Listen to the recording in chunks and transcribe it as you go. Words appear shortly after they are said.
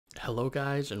Hello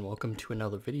guys and welcome to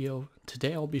another video.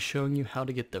 Today I'll be showing you how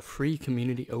to get the free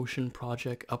Community Ocean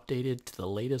project updated to the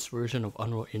latest version of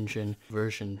Unreal Engine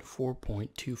version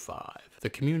 4.25. The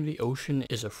Community Ocean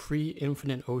is a free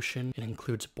infinite ocean. It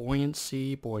includes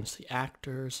buoyancy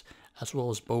actors, as well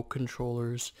as boat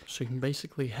controllers, so you can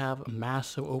basically have a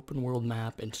massive open world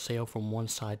map and sail from one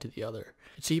side to the other.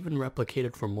 It's even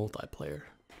replicated for multiplayer.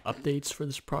 Updates for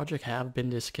this project have been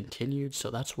discontinued,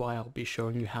 so that's why I'll be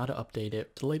showing you how to update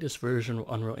it to the latest version of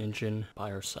Unreal Engine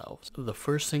by ourselves. The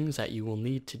first things that you will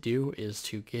need to do is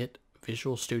to get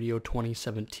Visual Studio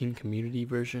 2017 community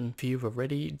version. If you've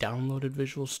already downloaded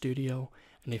Visual Studio,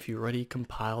 and if you already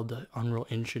compiled the Unreal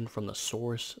Engine from the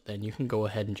source, then you can go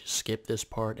ahead and just skip this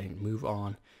part and move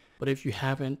on. But if you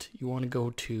haven't, you want to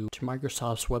go to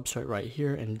Microsoft's website right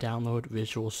here and download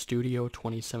Visual Studio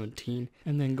 2017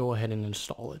 and then go ahead and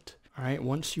install it. Alright,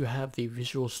 once you have the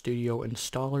Visual Studio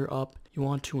installer up, you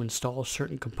want to install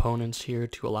certain components here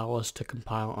to allow us to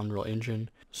compile Unreal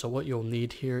Engine. So what you'll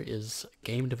need here is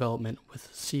game development with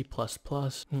C++.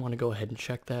 You want to go ahead and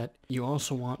check that. You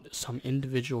also want some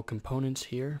individual components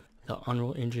here. The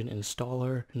Unreal Engine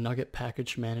installer, Nugget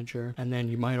Package Manager, and then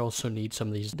you might also need some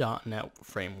of these .NET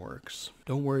frameworks.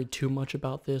 Don't worry too much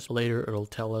about this. Later it'll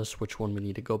tell us which one we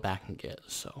need to go back and get.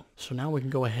 So now we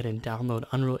can go ahead and download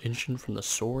Unreal Engine from the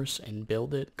source and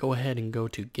build it. Go ahead and go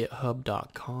to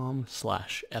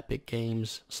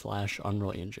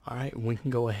github.com/epicgames/Unreal Engine. Alright, we can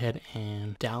go ahead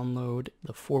and download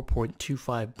the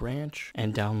 4.25 branch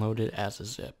and download it as a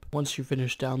zip. Once you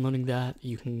finish downloading that,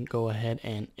 you can go ahead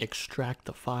and extract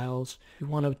the files. You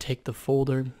want to take the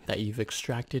folder that you've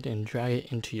extracted and drag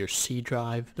it into your C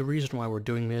drive. The reason why we're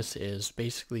doing this is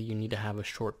basically you need to have a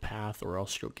short path or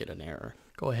else you'll get an error.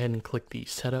 Go ahead and click the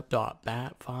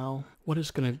setup.bat file. What it's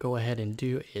going to go ahead and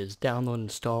do is download and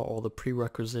install all the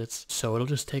prerequisites. So it'll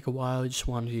just take a while. You just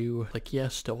want to click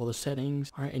yes to all the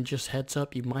settings. Alright, and just heads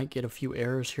up, you might get a few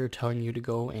errors here telling you to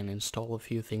go and install a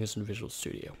few things in Visual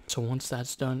Studio. So once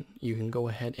that's done, you can go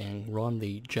ahead and run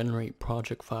the generate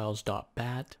project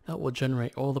files.bat. That will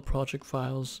generate all the project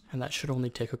files, and that should only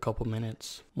take a couple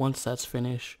minutes. Once that's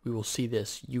finished, we will see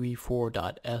this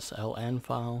ue4.sln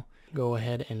file. Go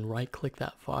ahead and right click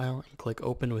that file and click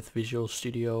open with Visual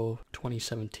Studio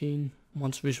 2017.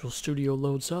 Once Visual Studio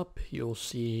loads up, you'll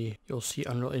see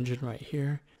Unreal Engine right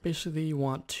here. Basically you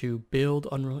want to build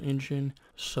Unreal Engine,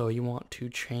 so you want to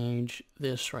change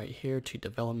this right here to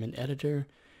development editor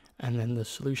and then the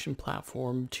solution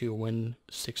platform to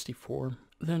Win64.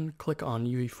 Then click on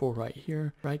UE4 right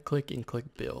here, right click and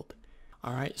click build.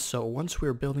 Alright, so once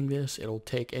we're building this, it'll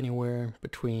take anywhere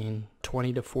between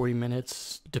 20 to 40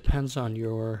 minutes, depends on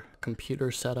your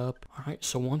computer setup. Alright,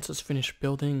 so once it's finished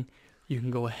building, you can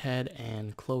go ahead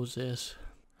and close this.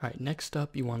 Alright, next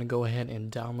up you want to go ahead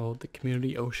and download the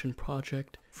Community Ocean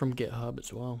project from GitHub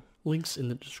as well. Links in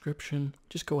the description.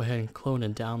 Just go ahead and clone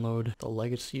and download the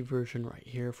legacy version right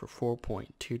here for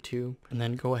 4.22 and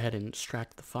then go ahead and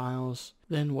extract the files.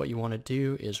 Then what you want to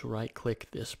do is right click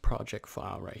this project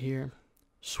file right here.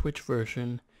 Switch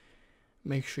version,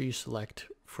 make sure you select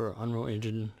for Unreal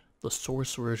Engine the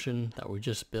source version that we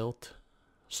just built,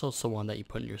 so it's the one that you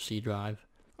put in your C drive.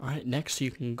 Alright, next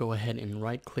you can go ahead and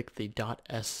right click the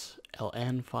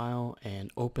 .sln file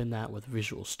and open that with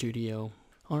Visual Studio.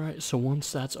 Alright, so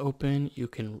once that's open, you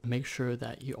can make sure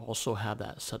that you also have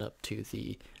that set up to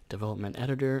the development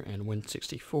editor and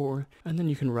Win64, and then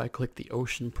you can right click the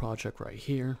Ocean project right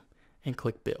here and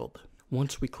click build.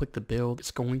 Once we click the build,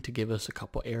 it's going to give us a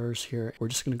couple errors here. We're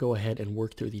just going to go ahead and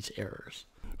work through these errors.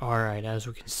 Alright, as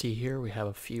we can see here, we have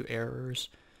a few errors.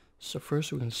 So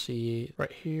first we can see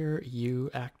right here,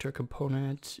 U actor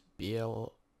component, B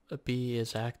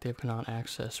is active, cannot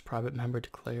access private member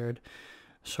declared.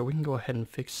 So we can go ahead and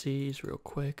fix these real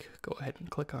quick. Go ahead and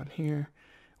click on here.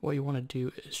 What you want to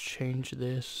do is change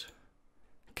this.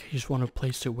 Okay, you just want to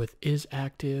place it with is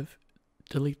active,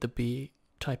 delete the B,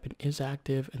 type in is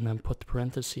active and then put the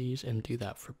parentheses and do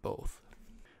that for both.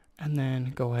 And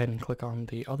then go ahead and click on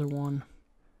the other one,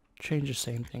 change the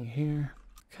same thing here.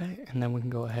 Okay, and then we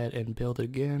can go ahead and build it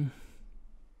again.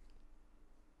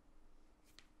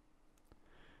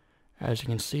 As you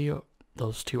can see,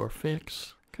 those two are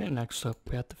fixed. Okay, next up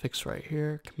we have to fix right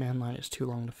here. Command line is too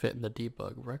long to fit in the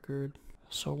debug record.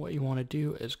 So what you want to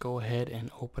do is go ahead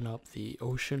and open up the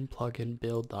Ocean plugin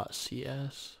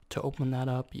build.cs. To open that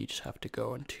up, you just have to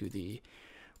go into the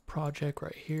project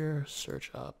right here,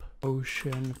 search up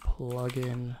Ocean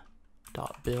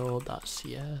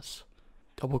plugin.build.cs.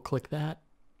 Double click that,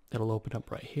 it'll open up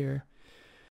right here.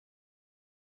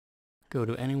 go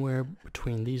to anywhere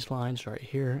between these lines right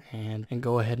here and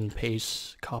go ahead and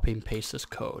copy and paste this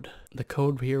code. The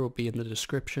code here will be in the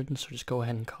description, so just go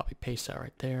ahead and copy paste that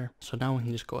right there. So now we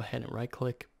can just go ahead and right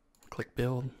click, click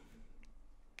build.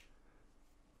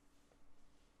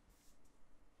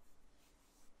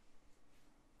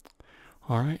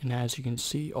 Alright, and as you can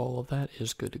see, all of that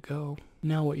is good to go.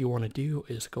 Now what you want to do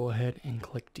is go ahead and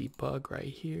click debug right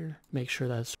here. Make sure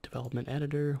that's development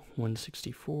editor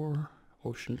 164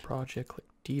 Ocean project, click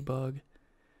debug,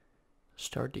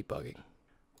 start debugging.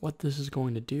 What this is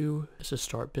going to do is to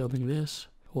start building this.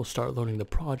 We'll start loading the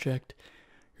project.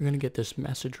 You're going to get this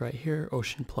message right here,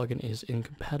 Ocean plugin is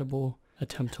incompatible.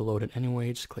 Attempt to load it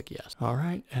anyway, just click yes.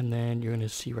 Alright, and then you're going to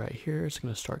see right here, it's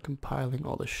going to start compiling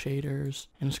all the shaders,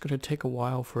 and it's going to take a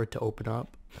while for it to open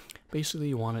up. Basically,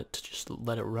 you want it to just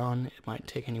let it run. It might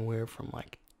take anywhere from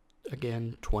like,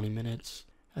 again, 20 minutes.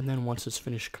 And then once it's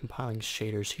finished compiling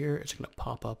shaders here, it's going to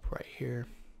pop up right here.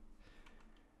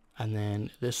 And then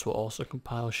this will also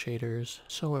compile shaders,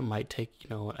 so it might take,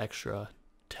 an extra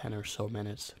 10 or so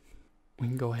minutes. We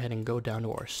can go ahead and go down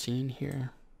to our scene here.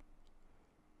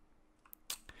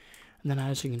 And then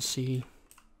as you can see,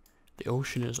 the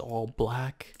ocean is all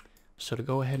black. So to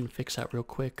go ahead and fix that real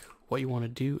quick, what you want to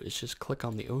do is just click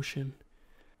on the ocean.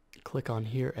 Click on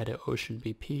here, edit ocean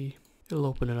BP. It'll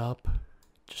open it up.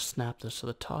 Just snap this to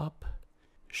the top.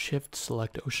 Shift,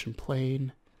 select ocean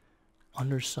plane,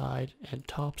 underside, and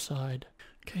top side.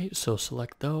 Okay, so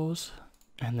select those.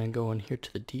 And then go in here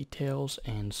to the details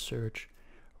and search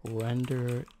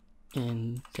render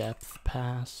in-depth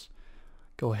paths.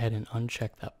 Go ahead and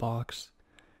uncheck that box,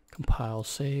 compile,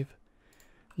 save,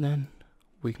 and then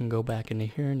we can go back into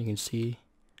here and you can see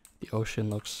the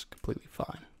ocean looks completely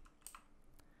fine.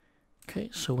 Okay,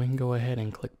 so we can go ahead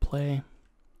and click play,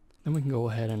 then we can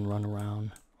go ahead and run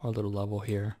around our little level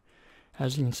here.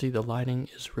 As you can see, the lighting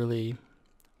is really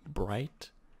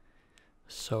bright,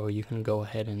 so you can go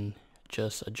ahead and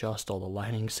just adjust all the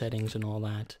lighting settings and all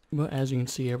that. But as you can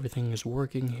see, everything is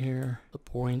working here. The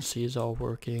buoyancy is all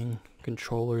working.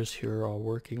 Controllers here are all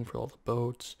working for all the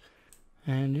boats.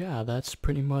 And yeah, that's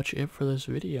pretty much it for this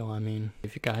video. I mean,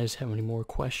 if you guys have any more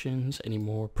questions, any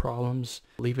more problems,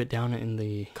 leave it down in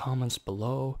the comments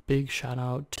below. Big shout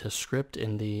out to Script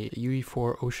in the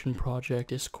UE4 Ocean Project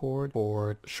Discord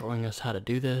for showing us how to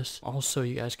do this. Also,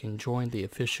 you guys can join the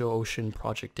official Ocean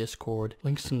Project Discord.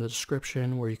 Links in the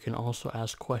description where you can also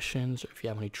ask questions if you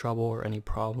have any trouble or any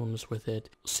problems with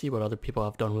it. See what other people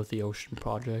have done with the Ocean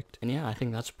Project. And yeah, I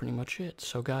think that's pretty much it.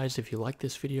 So guys, if you like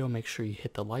this video, make sure you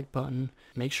hit the like button.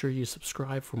 Make sure you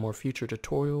subscribe for more future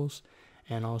tutorials,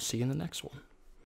 and I'll see you in the next one.